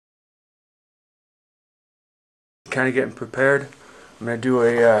kind of getting prepared. I'm going to do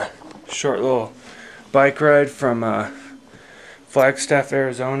a short little bike ride from Flagstaff,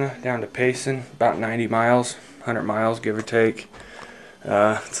 Arizona down to Payson, about 90 miles, 100 miles give or take.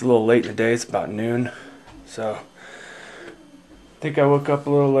 It's a little late in the day, it's about noon, so I think I woke up a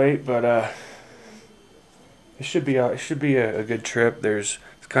little late, but it should be a good trip. It's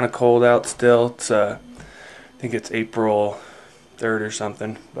kind of cold out still. It's I think it's April 3rd or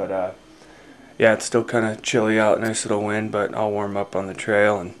something, but yeah, it's still kind of chilly out, nice little wind, but I'll warm up on the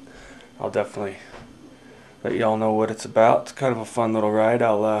trail and I'll definitely let y'all know what it's about. It's kind of a fun little ride.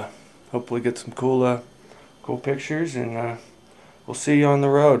 I'll hopefully get some cool pictures, and we'll see you on the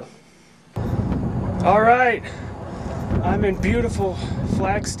road. All right, I'm in beautiful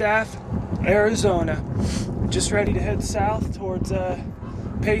Flagstaff, Arizona. Just ready to head south towards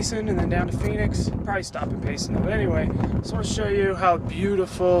Payson and then down to Phoenix. Probably stop in Payson though. But anyway, just want to show you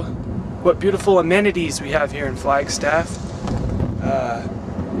what beautiful amenities we have here in Flagstaff.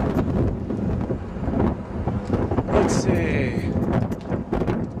 Let's see.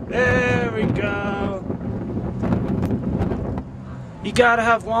 There we go. You gotta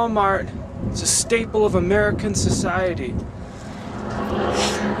have Walmart. It's a staple of American society.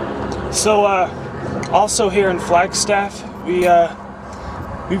 So, also here in Flagstaff, we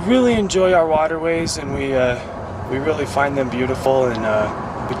really enjoy our waterways, and we really find them beautiful,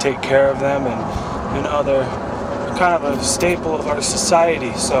 and we take care of them, and you know, they're kind of a staple of our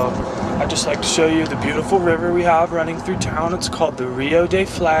society. So I'd just like to show you the beautiful river we have running through town. It's called the Rio de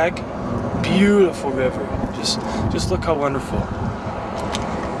Flag. Beautiful river. Just look how wonderful.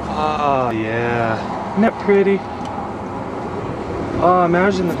 Oh yeah, isn't that pretty? Oh,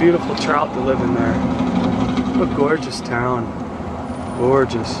 imagine the beautiful trout that live in there. What a gorgeous town.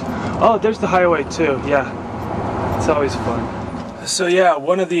 Gorgeous. Oh, there's the highway too. Yeah, it's always fun. So yeah,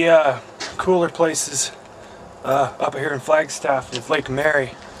 one of the cooler places up here in Flagstaff is Lake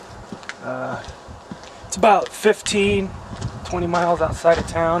Mary. It's about 15-20 miles outside of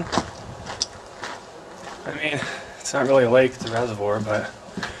town. I mean, it's not really a lake, it's a reservoir, but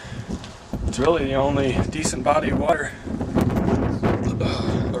it's really the only decent body of water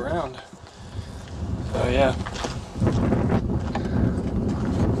around. So yeah.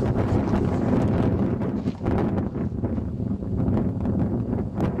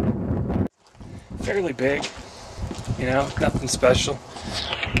 Fairly big, you know, nothing special,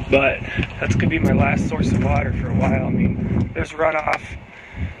 but that's gonna be my last source of water for a while. I mean, there's runoff.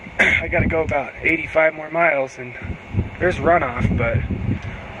 I gotta go about 85 more miles and there's runoff, but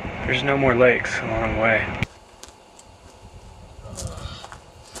there's no more lakes along the way.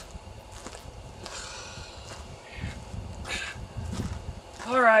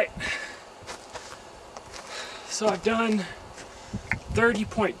 Alright, so I've done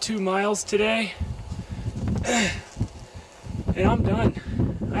 30.2 miles today, and I'm done.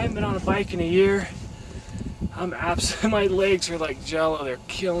 I haven't been on a bike in a year. My legs are like jello, they're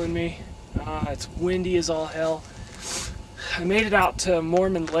killing me. It's windy as all hell. I made it out to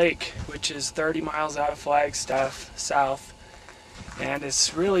Mormon Lake, which is 30 miles out of Flagstaff, south, and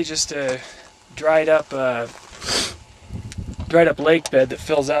it's really just a dried up lake bed that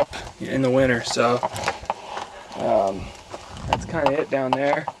fills up in the winter. So that's kind of it down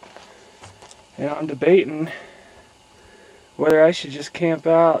there, and I'm debating whether I should just camp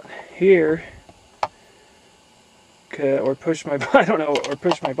out here or push my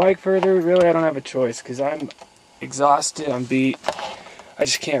bike further. Really, I don't have a choice because I'm exhausted, I'm beat. I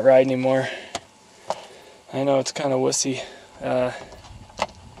just can't ride anymore. I know it's kind of wussy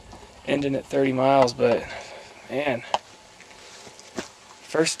ending at 30 miles, but man,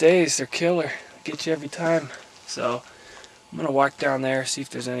 first days, they're killer. Get you every time. So I'm gonna walk down there, see if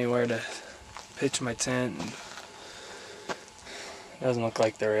there's anywhere to pitch my tent. And it doesn't look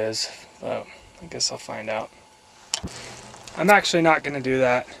like there is, but I guess I'll find out. I'm actually not gonna do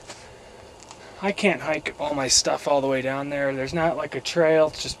that. I can't hike all my stuff all the way down there. There's not like a trail,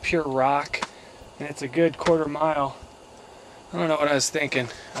 it's just pure rock, and it's a good quarter mile. I don't know what I was thinking.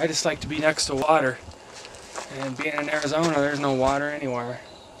 I just like to be next to water, and being in Arizona, there's no water anywhere.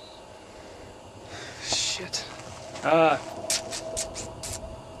 Shit. I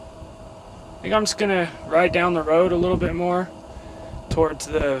think I'm just gonna ride down the road a little bit more towards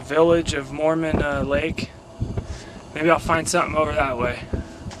the village of Mormon Lake. Maybe I'll find something over that way.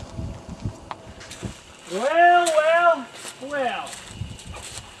 Well.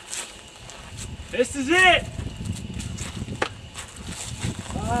 This is it.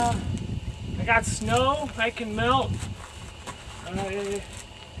 I got snow I can melt. I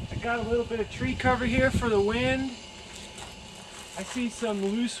got a little bit of tree cover here for the wind. I see some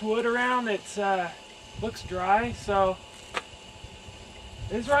loose wood around that's Looks dry, so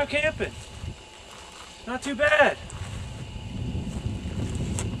this is where I'm camping. Not too bad.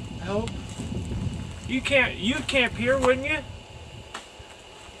 I hope. You'd camp here, wouldn't you?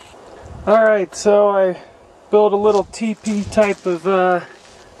 Alright, so I built a little teepee type of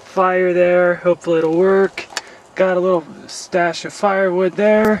fire there. Hopefully it'll work. Got a little stash of firewood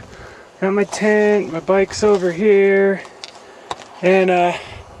there. Got my tent, my bike's over here. And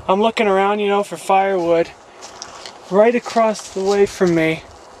I'm looking around, you know, for firewood. Right across the way from me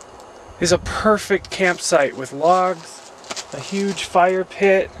is a perfect campsite with logs, a huge fire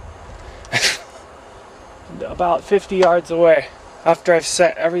pit, about 50 yards away after I've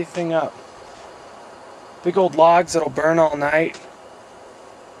set everything up. Big old logs that'll burn all night.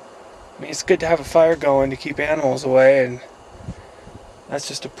 I mean, it's good to have a fire going to keep animals away, and that's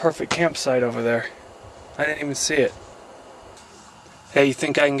just a perfect campsite over there. I didn't even see it. Hey, you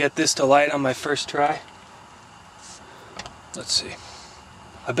think I can get this to light on my first try? Let's see.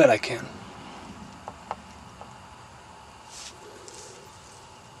 I bet I can.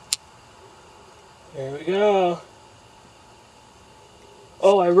 There we go.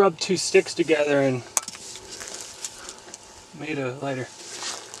 Oh, I rubbed two sticks together and made a lighter.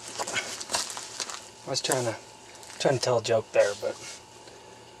 I was trying to tell a joke there, but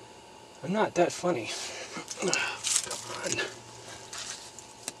I'm not that funny. Come on.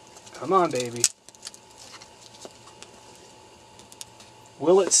 Come on, baby.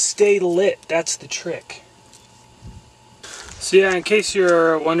 Will it stay lit? That's the trick. So yeah, in case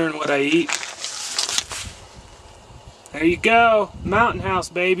you're wondering what I eat, there you go. Mountain House,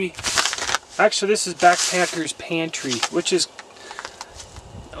 baby. Actually, this is Backpacker's Pantry, which is,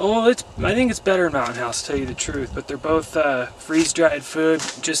 oh, I think it's better than Mountain House, to tell you the truth. But they're both freeze-dried food.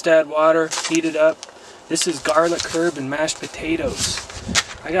 Just add water, heat it up. This is garlic herb and mashed potatoes.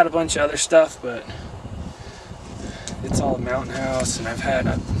 I got a bunch of other stuff, but it's all Mountain House, and I've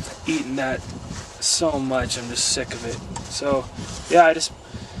eaten that so much, I'm just sick of it. So yeah,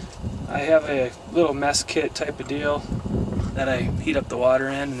 I have a little mess kit type of deal that I heat up the water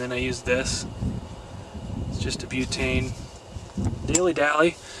in, and then I use this. It's just a butane dilly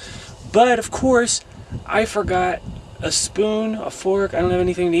dally. But of course, I forgot a spoon, a fork. I don't have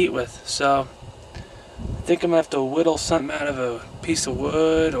anything to eat with, so I think I'm gonna have to whittle something out of a piece of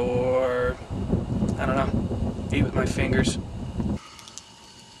wood, or I don't know, eat with my fingers.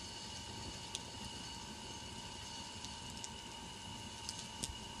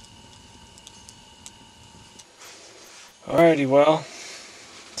 Alrighty, well,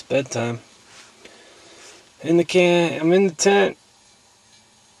 it's bedtime. I'm in the tent,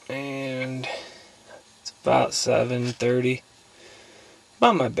 and it's about 7:30.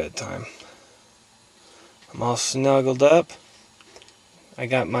 About my bedtime. I'm all snuggled up. I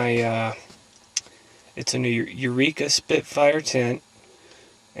got my, it's a new Eureka Spitfire tent,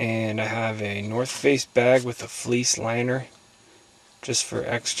 and I have a North Face bag with a fleece liner, just for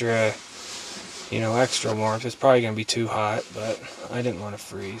extra, you know, extra warmth. It's probably going to be too hot, but I didn't want to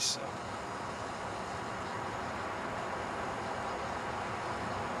freeze. So.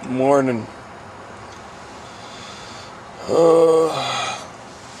 Morning.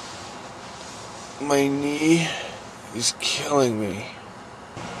 My knee is killing me.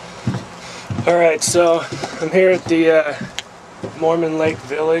 Alright, so I'm here at the Mormon Lake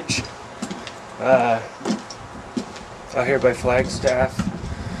Village. Out here by Flagstaff,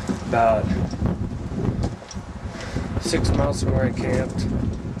 about 6 miles from where I camped.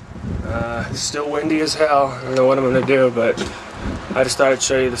 Still windy as hell. I don't know what I'm gonna do, but I just thought I'd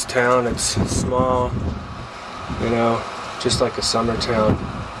show you this town. It's small, you know, just like a summer town.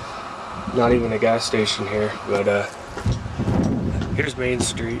 Not even a gas station here, but here's Main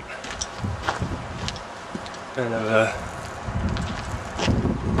Street. Kind of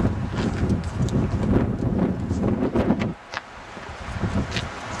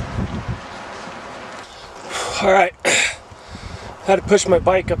Alright, had to push my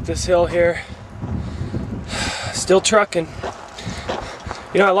bike up this hill here. Still trucking.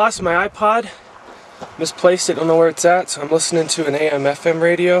 You know, I lost my iPod, misplaced it, don't know where it's at, so I'm listening to an AM FM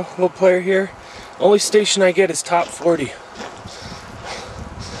radio, little player here. Only station I get is Top 40. If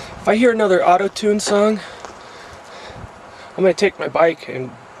I hear another auto-tune song, I'm gonna take my bike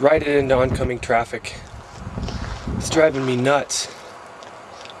and ride it into oncoming traffic. It's driving me nuts.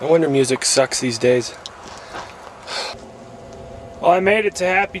 No wonder music sucks these days. Well, I made it to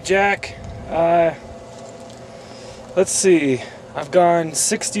Happy Jack. Let's see. I've gone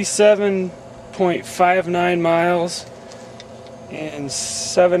 67.59 miles in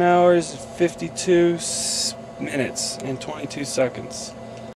 7 hours, 52 minutes, and 22 seconds.